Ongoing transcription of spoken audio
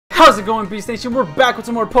How's it going, Beast Nation? We're back with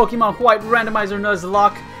some more Pokemon White Randomizer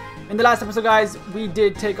Nuzlocke. In the last episode, guys, we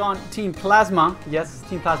did take on Team Plasma. Yes,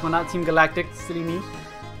 Team Plasma, not Team Galactic. Silly me.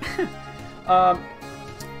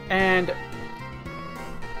 And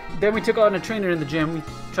then we took on a trainer in the gym. We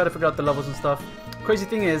tried to figure out the levels and stuff. Crazy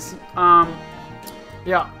thing is, so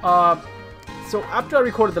after I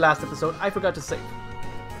recorded the last episode, I forgot to save.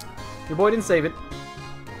 Your boy didn't save it.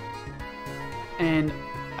 And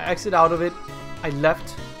I exited out of it. I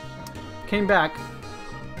left. Came back.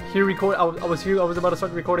 Here record. I was here. I was about to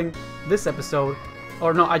start recording this episode,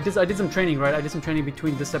 or no? I did some training, right? I did some training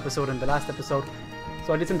between this episode and the last episode.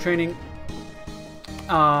 So I did some training,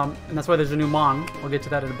 and that's why there's a new Mon. We'll get to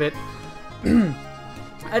that in a bit.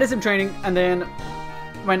 I did some training, and then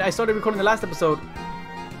when I started recording the last episode,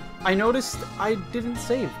 I noticed I didn't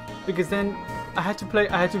save because then I had to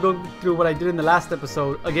go through what I did in the last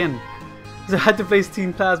episode again. So I had to place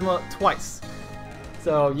Team Plasma twice.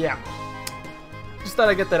 So yeah. Just thought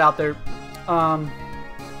I'd get that out there.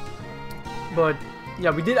 But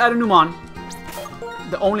yeah, we did add a new Mon.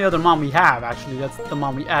 The only other Mon we have, actually. That's the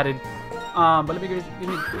Mon we added. But let me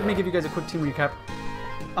give you guys a quick team recap.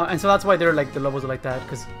 And so that's why they're like the levels are like that,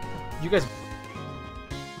 because you guys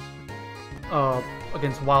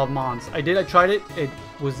against wild Mons. I tried it. It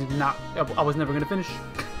was not. I was never gonna finish.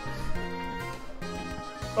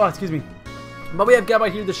 Oh, excuse me. But we have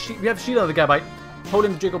Gabite here. We have Sheila the Gabite.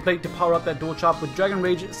 Holding the Draco Plate to power up that dual chop with Dragon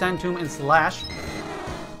Rage, Sand Tomb, and Slash.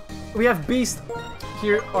 We have Beast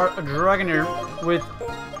here, our Dragonair, with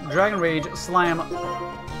Dragon Rage, Slam,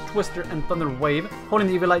 Twister, and Thunder Wave. Holding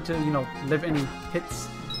the Evilite to, live any hits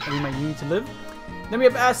that we might need to live. Then we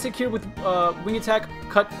have Aztec here with Wing Attack,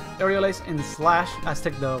 Cut, Aerial Ace, and Slash.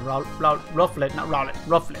 Aztec the Rufflet, not Rowlet,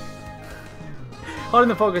 Rufflet. Holding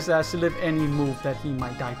the Focus Sash to live any move that he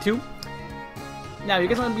might die to. Now, you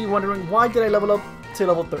guys might be wondering, why did I level up to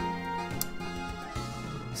level 30?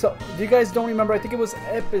 So, if you guys don't remember, I think it was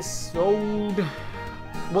episode...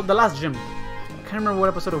 Well, the last gym. I can't remember what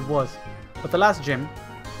episode it was. But the last gym,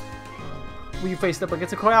 we faced up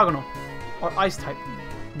against a Cryogonal, or Ice type.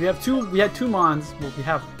 We had two Mons, well, we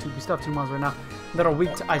still have two Mons right now, that are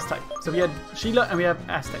weak to Ice type. So we had Sheila and we have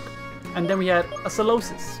Aztec. And then we had a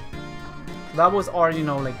Solosis. So that was our,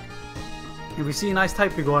 if we see an Ice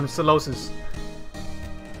type, we go on Solosis.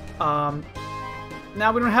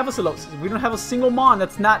 Now we don't have a Solosis. We don't have a single Mon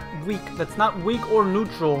that's not weak. That's not weak or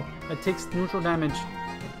neutral. That takes neutral damage.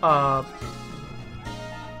 We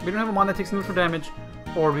don't have a Mon that takes neutral damage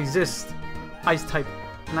or resist Ice type.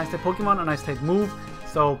 An Ice type Pokemon, an Ice type move.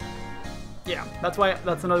 So yeah,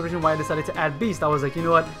 that's another reason why I decided to add Beast. I was like, you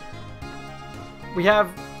know what? We have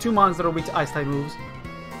two Mons that are weak to Ice type moves.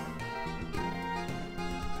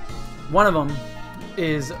 One of them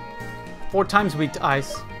is 4 times weak to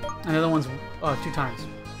Ice. And the other one's 2 times.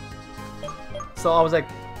 So I was like,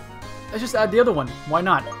 let's just add the other one. Why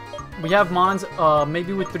not? We have Mons.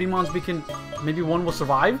 Maybe with 3 Mons maybe one will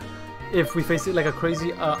survive if we face it like a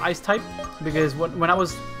crazy Ice type. Because when I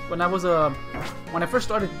first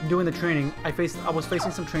started doing the training, I was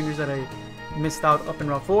facing some trainers that I missed out up in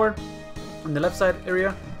Route 4 on the left side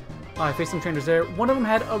area. I faced some trainers there. One of them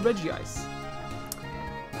had a Regice.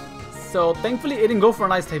 So thankfully it didn't go for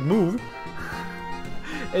an Ice type move.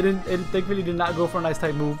 It thankfully did not go for an Ice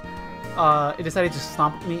type move. It decided to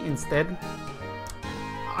stomp me instead.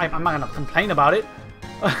 I'm not gonna complain about it,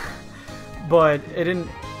 but it didn't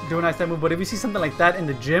do an Ice type move. But if you see something like that in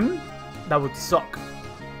the gym, that would suck.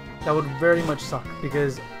 That would very much suck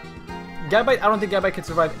because Gabite. I don't think Gabite can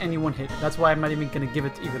survive any one hit. That's why I'm not even gonna give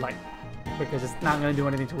it to Evilite because it's not gonna do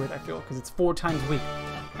anything to it. I feel because it's 4 times weak,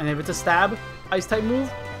 and if it's a stab Ice type move,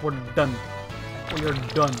 we're done. We are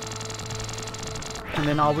done. And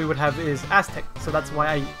then all we would have is Aztec. So that's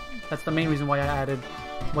the main reason why I added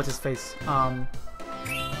what's his face,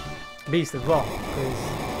 Beast as well, because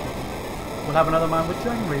we'll have another Mon with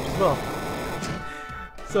Dragon Rage as well.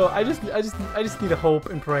 So I just need to hope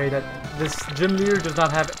and pray that this gym leader does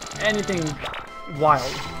not have anything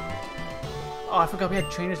wild. Oh, I forgot we had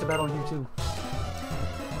trainers to battle here too.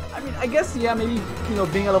 I mean, I guess yeah, maybe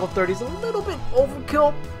being at level 30 is a little bit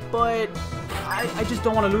overkill, but I just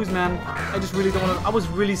don't want to lose, man. I just really don't want to. I was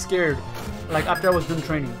really scared, like after I was done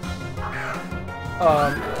training.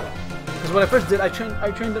 Because what I first did, I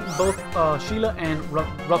trained both Sheila and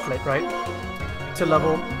Rufflet, right, to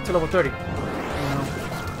level 30.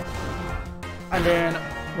 And then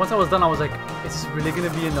once I was done, I was like, is this really gonna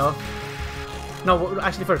be enough? No,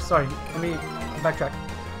 actually, first, sorry, let me backtrack.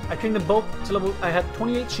 I trained them both to level. I had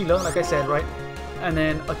 28 Sheila, like I said, right, and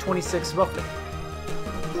then a 26 Rufflet.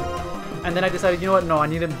 And then I decided, you know what? No, I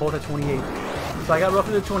need them both at 28. So I got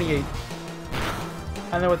Rufflet at 28.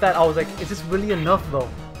 And then with that, I was like, is this really enough though?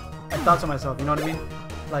 I thought to myself, you know what I mean?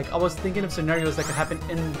 Like, I was thinking of scenarios that could happen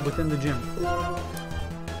within the gym.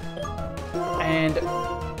 And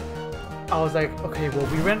I was like, okay, well,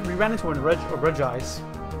 we ran into a Regice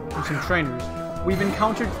and some trainers. We've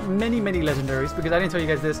encountered many legendaries, because I didn't tell you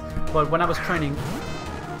guys this, but when I was training,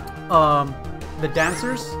 the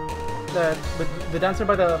dancers, the dancer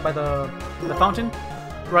by the fountain,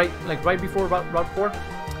 right before Route 4,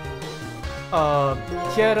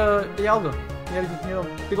 he had a Dialga. He had a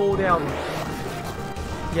big old Dialga.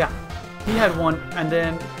 Yeah, he had one, and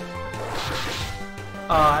then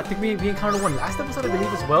I think we encountered one last episode, I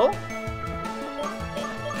believe, as well.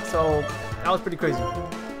 So that was pretty crazy.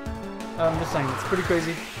 I'm just saying, it's pretty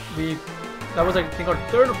crazy. That was, I think, our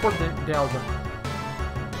third or fourth Dialga.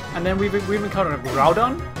 And then we've encountered a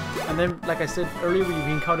Groudon, and then, like I said earlier, we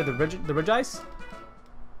encountered the Regice.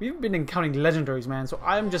 We've been encountering legendaries, man, so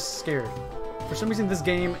I'm just scared. For some reason, this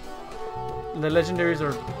game, the legendaries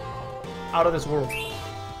are out of this world.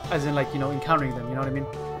 As in, like, you know, encountering them, you know what I mean?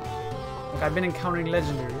 Like, I've been encountering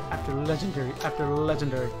legendary after legendary after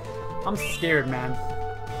legendary. I'm scared, man.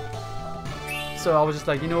 So I was just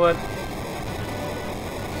like, you know what?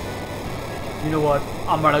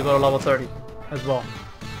 I'm gonna go to level 30 as well.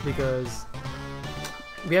 Because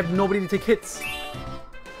we have nobody to take hits.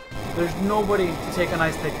 There's nobody to take an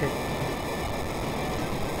ice type hit.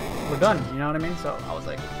 We're done, you know what I mean? So I was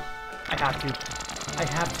like, I have to. I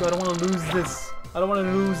don't want to lose this. I don't want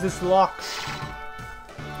to lose this lock.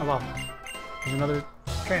 Oh wow. There's another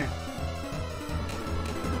trainer.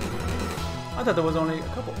 I thought there was only a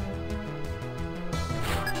couple.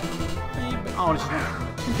 Oh, it's just one.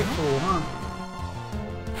 Okay, cool, huh?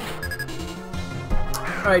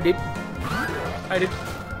 Alright, dude.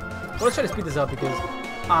 Well, let's try to speed this up because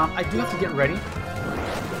I do have to get ready.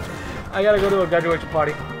 I gotta go to a graduation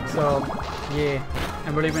party. So, yeah.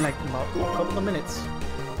 And we're leaving like about a couple of minutes.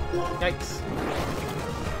 Yikes.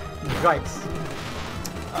 Yikes.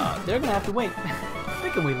 They're gonna have to wait. They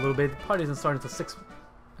can wait a little bit. The party isn't starting until 6,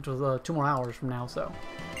 which was 2 more hours from now, so.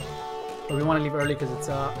 But we want to leave early because it's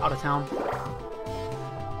out of town.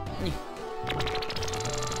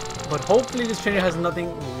 But hopefully this trainer has nothing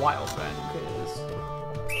wild, man, because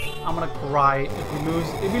I'm gonna cry if we lose.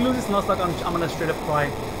 If we lose this Nuzlocke, I'm gonna straight up cry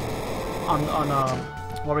on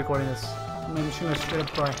while recording this. I'm just gonna straight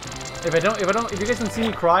up cry. If you guys can see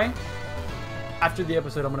me cry after the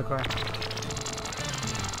episode, I'm gonna cry.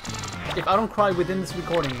 If I don't cry within this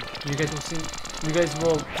recording, you guys will see. You guys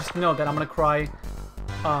will just know that I'm gonna cry.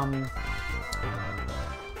 I'm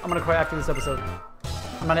gonna cry after this episode.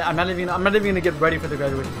 I'm not even gonna get ready for the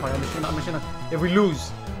graduation party. I'm just gonna. If we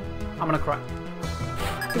lose, I'm gonna cry.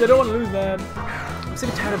 Because I don't want to lose, man. I'm sick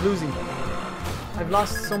and tired of losing. I've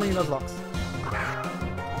lost so many Nuzlocks.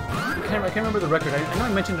 I can't remember the record. I know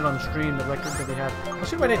I mentioned it on the stream, the record that they had. I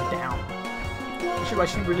should write it down. I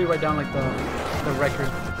should really write down like the record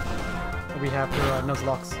that we have for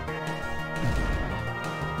Nuzlocks.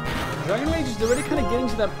 Dragon Rage is already kind of getting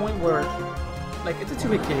to that point where, like, it's a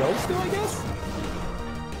 2-hit KO still, I guess.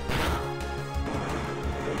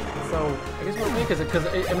 So I guess we're okay because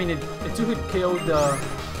I mean it 2-hit KO'd the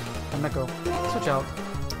Meko. Switch out.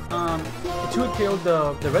 It 2-hit KO'd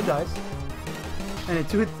the Regice, and it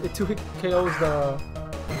 2-hit KO's the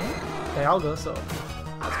Dialga, so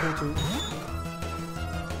that's cool too.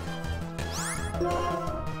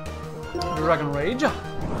 Dragon Rage.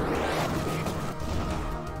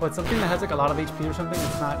 But something that has like a lot of HP or something,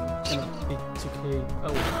 it's not gonna be 2K.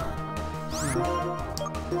 Oh.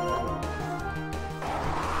 No.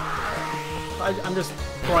 I'm just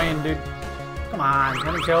praying, dude. Come on,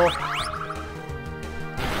 let me kill.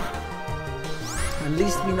 At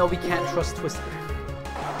least we know we can't trust Twister.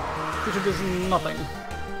 Twister does nothing.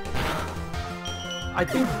 I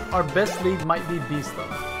think our best lead might be Beast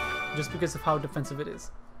though, just because of how defensive it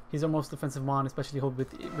is. He's our most defensive mon, especially with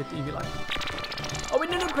the EV Light. Oh, we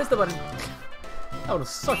didn't press the button. That would have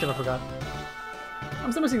sucked if I forgot.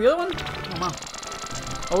 I'm still missing the other one. Oh wow.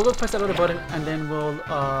 Oh, we'll go press that other button and then we'll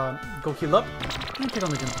go heal up and take on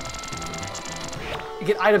the gym.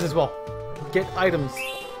 Get items as well. Get items.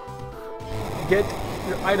 Get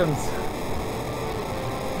your items.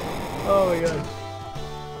 Oh my god.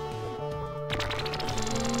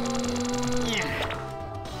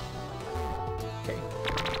 Okay.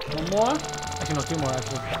 One more. Actually, no, 2 more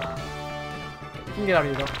actually. You can get out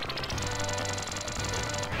of here though.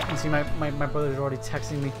 You can see my brother's already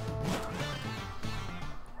texting me.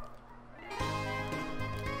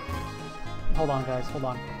 Hold on, guys. Hold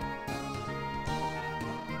on.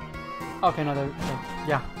 Okay, no,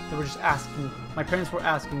 yeah, they were just asking. My parents were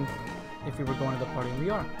asking if we were going to the party, and we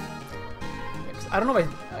are. I don't know if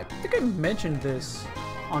I think I mentioned this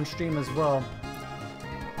on stream as well.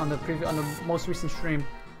 On the most recent stream.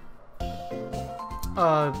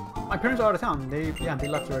 My parents are out of town. They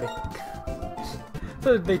left already.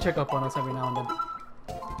 So they check up on us every now and then.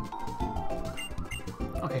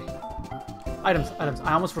 Okay. Items.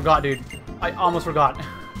 I almost forgot, dude. I almost forgot.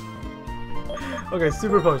 Okay,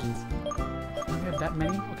 super potions. Do we have that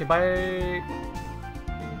many? Okay, buy...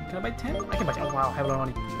 Can I buy 10? I can buy 10. Oh, wow, I have a lot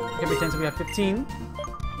of money. I can buy 10, so we have 15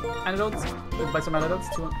 antidotes. Let's buy some antidotes.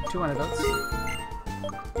 Two antidotes.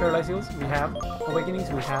 Paralyze heals, we have. Awakenings,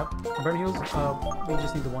 we have. Burn heals, we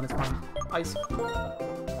just need the one, it's fine. Ice.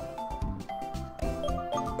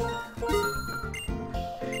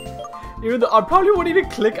 Even though I probably won't even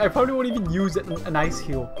click, I probably won't even use an ice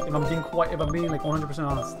heal if I'm being like 100%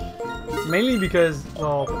 honest. Mainly because,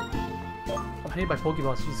 well, I'm hated by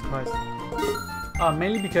Pokeballs, Jesus Christ.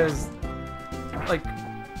 Mainly because, like,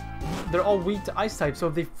 they're all weak to ice type, so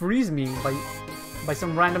if they freeze me by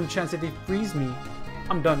some random chance, if they freeze me,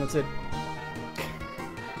 I'm done, that's it.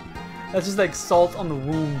 That's just like salt on the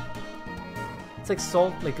wound. It's like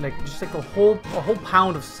salt, like just like a whole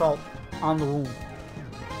pound of salt on the wound.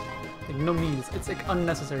 Like no need. It's like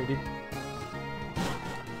unnecessary, dude.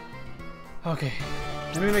 Okay,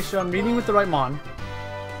 let me make sure I'm leading with the right mon.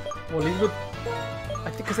 We'll lead with, I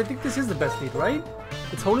think this is the best lead, right?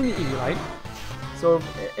 It's holding the Eevee, right? So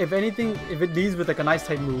if anything, if it leads with like a nice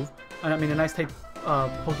type move, I mean a nice type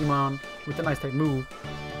Pokemon with a nice type move,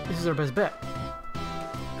 this is our best bet.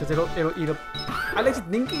 Because it'll eat up. I like to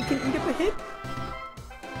think it can eat up a hit.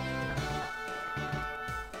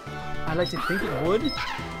 I like to think it would.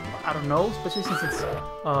 I don't know, especially since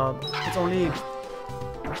it's only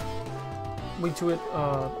weak to it.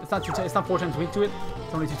 It's not 4 times weak to it.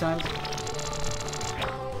 It's only 2 times.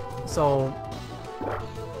 So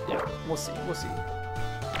yeah, we'll see.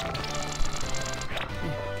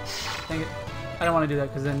 Dang it. I don't want to do that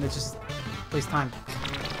because then it's just waste time.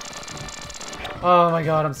 Oh my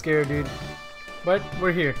god, I'm scared, dude. But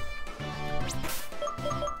we're here.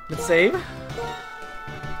 Let's save.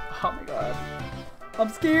 Oh my god. I'm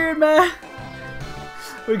scared, man.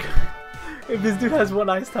 If this dude has one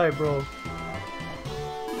ice type, bro.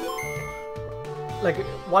 Like,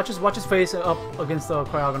 watch his face up against the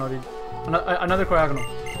Cryogonal, dude. Another Cryogonal.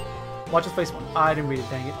 Watch his face. I didn't read it,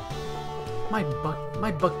 dang it. My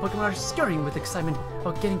bug Pokemon are scurrying with excitement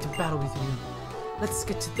about getting to battle with you. Let's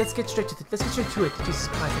get straight to it. Jesus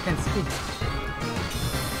Christ, I can't speak.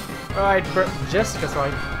 Alright, Jessica,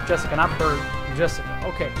 sorry. Jessica, not Bird. Jessica.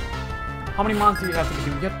 Okay. How many mons do you have to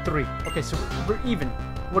do? You have 3. Okay, so we're even.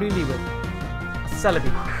 What do you leave with? A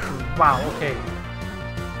Celebi. Wow, okay.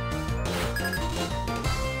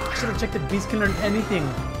 I should have checked if bees can learn anything.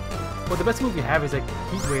 Well, the best move you have is like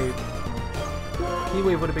Heat Wave. Heat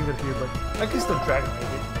Wave would have been good for you, but I can still Dragon Wave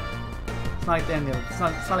it. It's not like the end of it. It's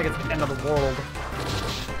not like it's the end of the world.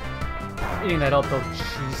 Eating that up though,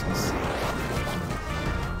 Jesus.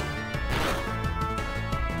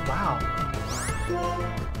 Wow.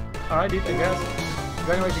 Alright, dude, I guess.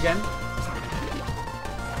 Dragon Rage again.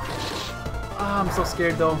 Ah, I'm so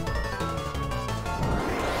scared though.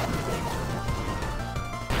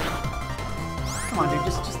 Come on, dude,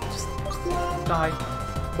 just die.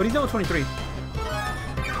 But he's level 23. He's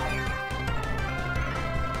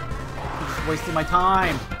just wasting my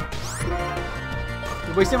time.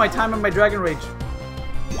 You're wasting my time on my Dragon Rage.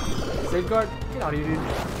 Safeguard? Get out of here, dude.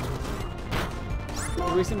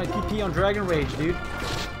 You're wasting my PP on Dragon Rage, dude.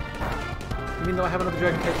 Even though I have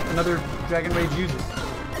another Dragon Rage uses.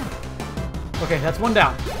 Okay, that's one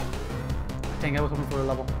down. Dang, I was hoping for a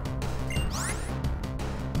level.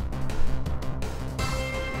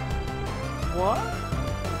 What?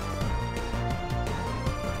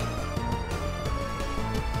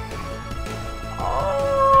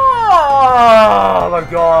 Oh my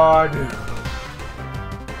god!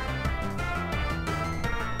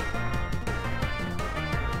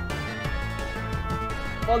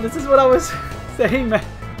 Well, this is what I was saying, man.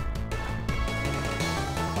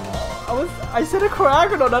 I said a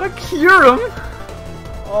Cryogonal, not a Kyurem.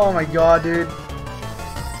 Oh my god, dude.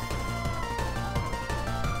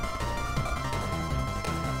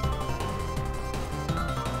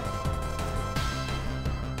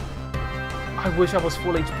 I wish I was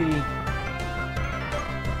full HP.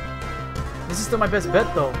 This is still my best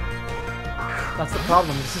bet, though. That's the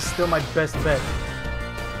problem. This is still my best bet.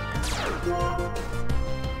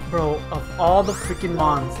 Bro, of all the freaking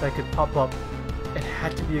mons that could pop up, it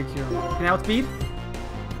had to be a Kyurem. Can I outspeed?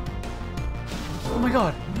 Oh my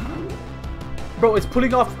god. Bro, it's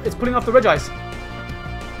pulling off the Regice.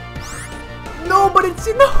 No, but it's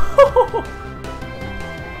no.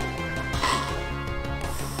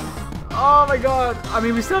 Oh my god. I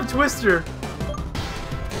mean, we still have Twister.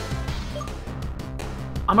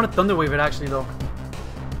 I'm gonna Thunder Wave it actually though.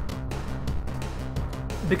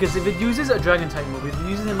 Because if it uses a Dragon type move, if it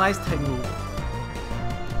uses a nice type move,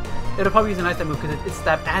 it'll probably use a nice type move because it's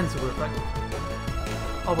stab and super effective.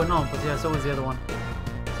 Oh, but no, but yeah, so was the other one.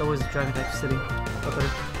 So was Dragon type City.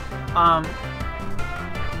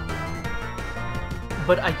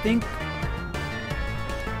 But I think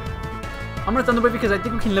I'm gonna Thunder Wave because I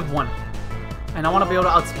think we can live one. And I wanna be able to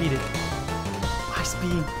outspeed it. High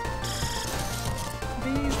speed.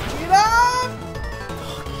 Please speed up!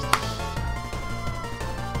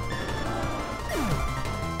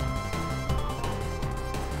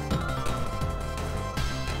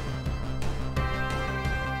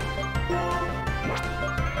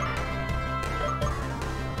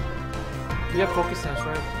 You have Focus Sash,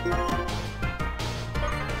 right?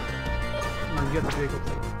 No, you have the Draco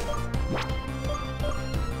plate.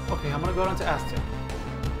 Okay, I'm gonna go down to Aztec.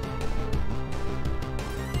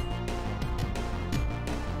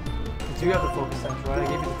 So you have the Focus Sash, right? I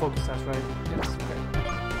gave you the Focus Sash, right? Yes, okay.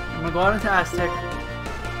 I'm gonna go out into Aztec.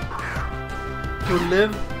 He'll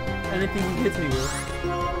live anything he hits me with.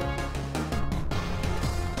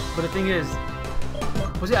 But the thing is,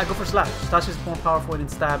 well, yeah, I go for Slash. Slash is more powerful than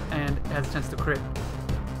Stab and has a chance to crit.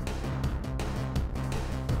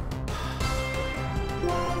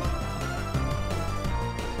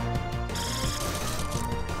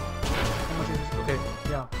 How much is this? Okay,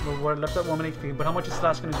 yeah, we're left at 1 HP, but how much is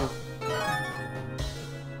Slash gonna do?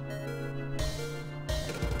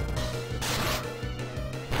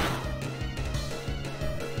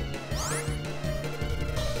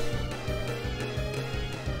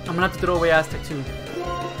 I'm gonna have to throw away Aztec too.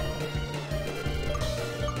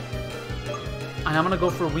 And I'm gonna go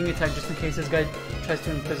for a wing attack just in case this guy tries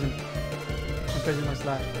to imprison my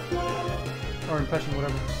Slash. Or impression,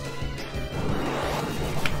 whatever.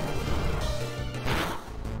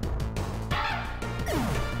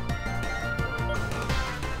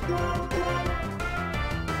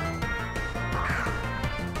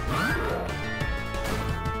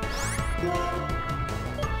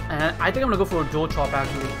 And I think I'm gonna go for a dual chop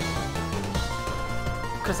actually.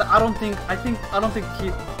 Cause I don't think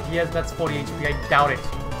he has that's 40 HP. I doubt it.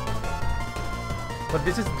 But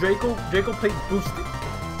this is Draco plate boosted.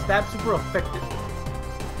 Stab super effective.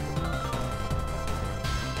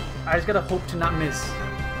 I just gotta hope to not miss.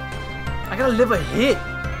 I gotta live a hit.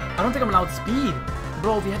 I don't think I'm gonna outspeed.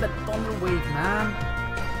 Bro, if you had that Thunder Wave, man.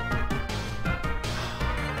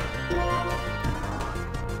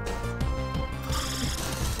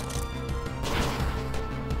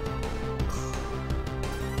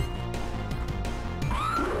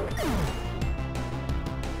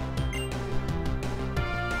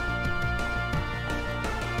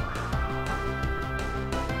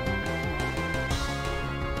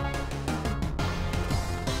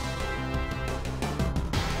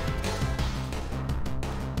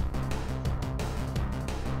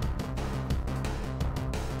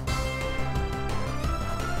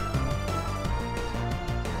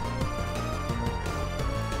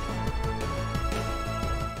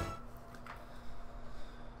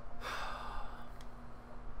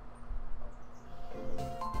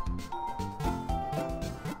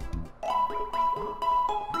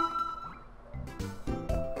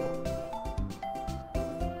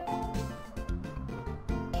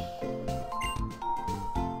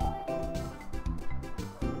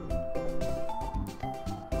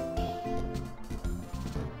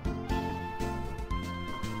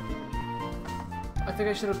 I think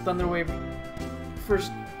I should have Thunder Wave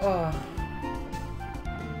first. Because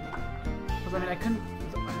I mean, I couldn't.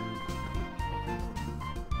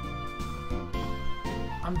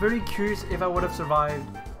 I'm very curious if I would have survived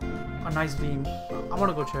a nice beam. I want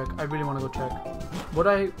to go check. I really want to go check. Would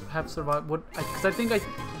I have survived? Because I think I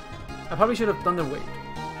probably should have Thunder Waved,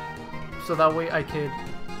 so that way I could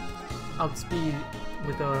outspeed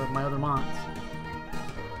with my other mons.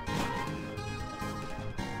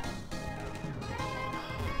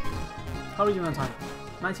 How are we doing on time?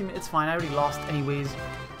 19 minutes, it's fine. I already lost anyways.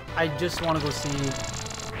 I just want to go see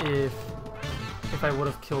if I would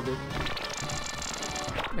have killed it.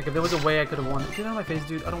 Like if there was a way I could have won. Get out of my face,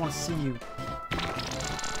 dude. I don't want to see you.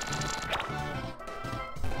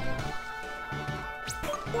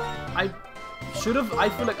 I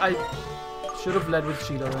feel like I should have led with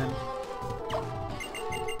Sheila then.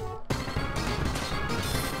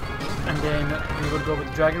 And then we would go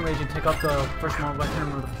with Dragon Rage and take out the first one. I can't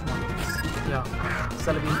remember the first one. Yeah,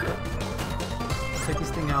 Celebi. Take this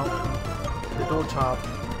thing out. The Dual Chop.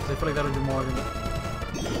 Because I feel like that'll do more than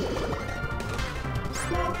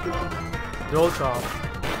Dual Chop.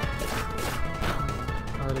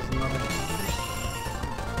 that is another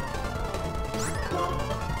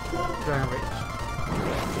Dragon Rage.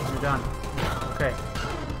 You're done. Okay.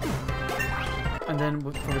 And then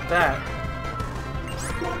with that,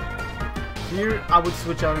 here I would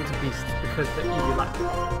switch out into Beast because the Eevee life.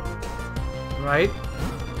 Right?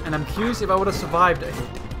 And I'm curious if I would have survived a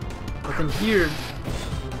hit. But then here,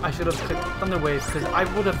 I should have clicked Thunder Waves because I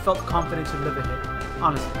would have felt confident to live a hit.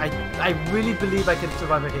 Honestly, I really believe I could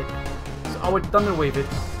survive a hit. So I would Thunder Wave it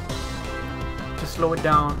to slow it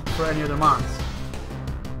down for any other mons.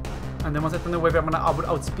 And then once I Thunder Wave it, I would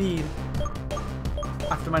outspeed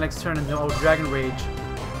after my next turn, and then I would Dragon Rage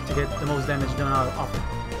to get the most damage done out of it.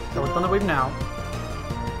 So I would Thunder Wave now.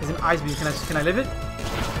 Is an Ice Beam. Can I live it?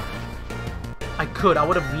 I could. I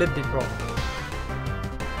would have lived it, bro.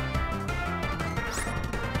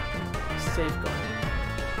 Safeguard.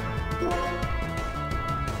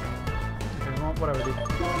 Okay, well, whatever, dude.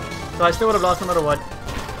 So I still would have lost no matter what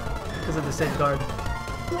because of the safeguard.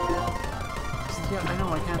 Yeah, I know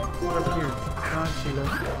I can't. Whatever here. No, Sheila.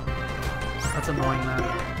 That's annoying, man.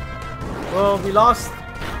 Well, we lost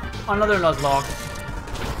another Nuzlocke,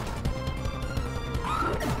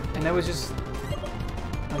 and that was just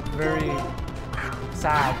like very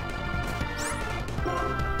sad.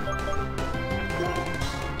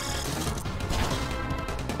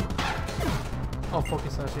 Oh,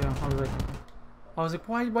 Focus Sash, yeah. I was like,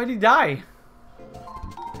 why did he die?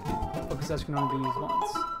 Focus Sash can only be used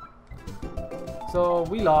once. So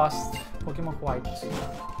we lost Pokemon White.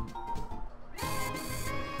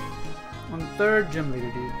 On third gym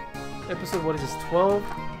leader, dude. Episode, what is this, 12?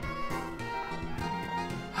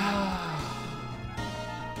 I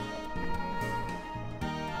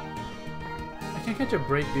can't catch a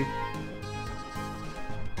break, dude.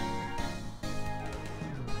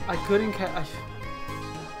 I couldn't catch.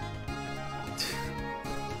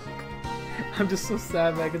 I'm just so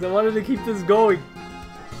sad, man, because I wanted to keep this going.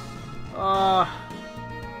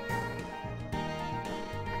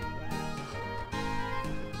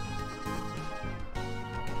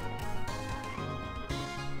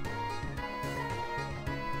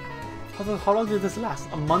 How long did this last?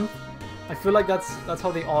 A month? I feel like that's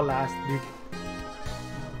how they all last, dude.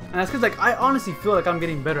 And that's because, like, I honestly feel like I'm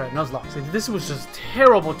getting better at Nuzlocke. So this was just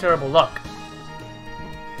terrible, terrible luck.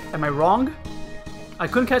 Am I wrong? I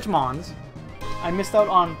couldn't catch Mons. I missed out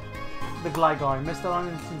on the Gligar. I missed out on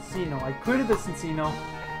the Cincino. I critted the Cincino.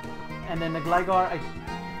 And then the Gligar I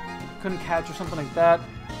couldn't catch or something like that.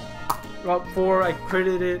 Route 4, I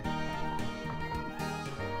critted it.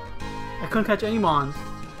 I couldn't catch any Mons.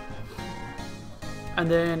 And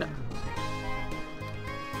then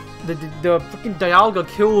the freaking Dialga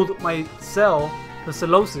killed my cell, the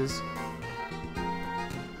Solosis.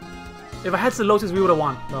 If I had Solosis, we would have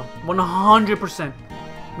won, though. 100%.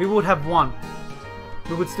 We would have won.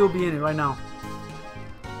 We would still be in it right now.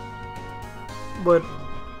 But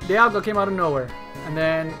Dialga came out of nowhere. And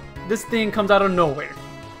then this thing comes out of nowhere.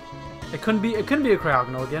 It couldn't be a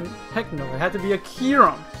Cryogno again. Heck no, it had to be a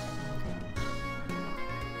Kyurem.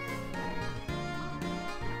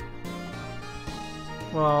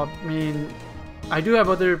 Well, I mean, I do have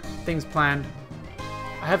other things planned.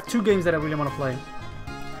 I have 2 games that I really want to play.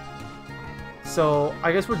 So,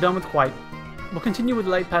 I guess we're done with White. We'll continue with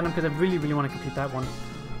Light Platinum because I really, really want to complete that one.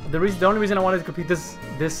 The only reason I wanted to complete this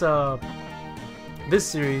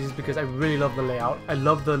series is because I really love the layout. I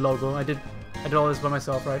love the logo. I did all this by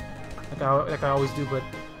myself, right? Like I always do, but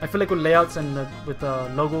I feel like with layouts and with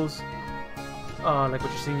logos, like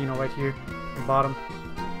what you're seeing, you know, right here, at the bottom,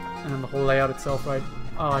 and then the whole layout itself, right?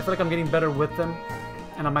 I feel like I'm getting better with them,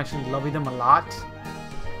 and I'm actually loving them a lot.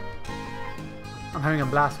 I'm having a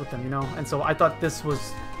blast with them, you know? And so I thought this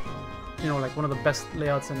was, you know, like one of the best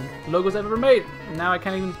layouts and logos I've ever made. And now I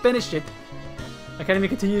can't even finish it. I can't even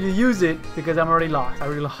continue to use it because I'm already lost. I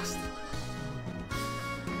already lost.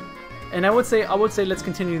 And I would say let's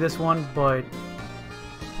continue this one, but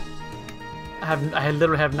I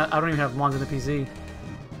literally have not. I don't even have Mons in the PC,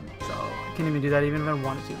 so I can't even do that even if I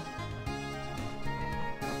wanted to.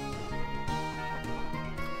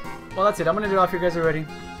 Well, that's it. I'm gonna do it off. You guys are ready.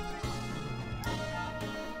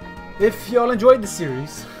 If y'all enjoyed the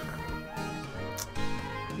series,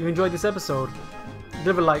 you enjoyed this episode,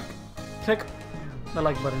 give a like. Click the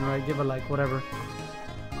like button, right? Give a like, whatever.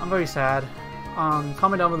 I'm very sad.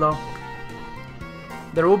 Comment down below.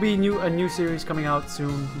 There will be a new series coming out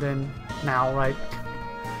soon than now, right?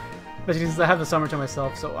 But since I have the summer to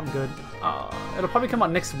myself, so I'm good. It'll probably come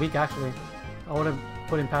out next week, actually. I would have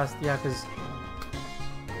put in past, yeah, because...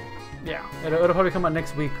 Yeah, it'll probably come out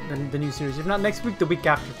next week, the new series. If not next week, the week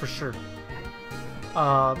after, for sure.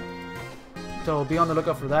 So be on the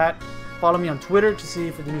lookout for that. Follow me on Twitter to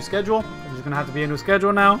see for the new schedule. There's gonna have to be a new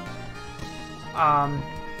schedule now.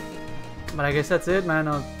 But I guess that's it, man.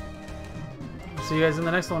 I'll see you guys in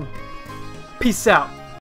the next one. Peace out.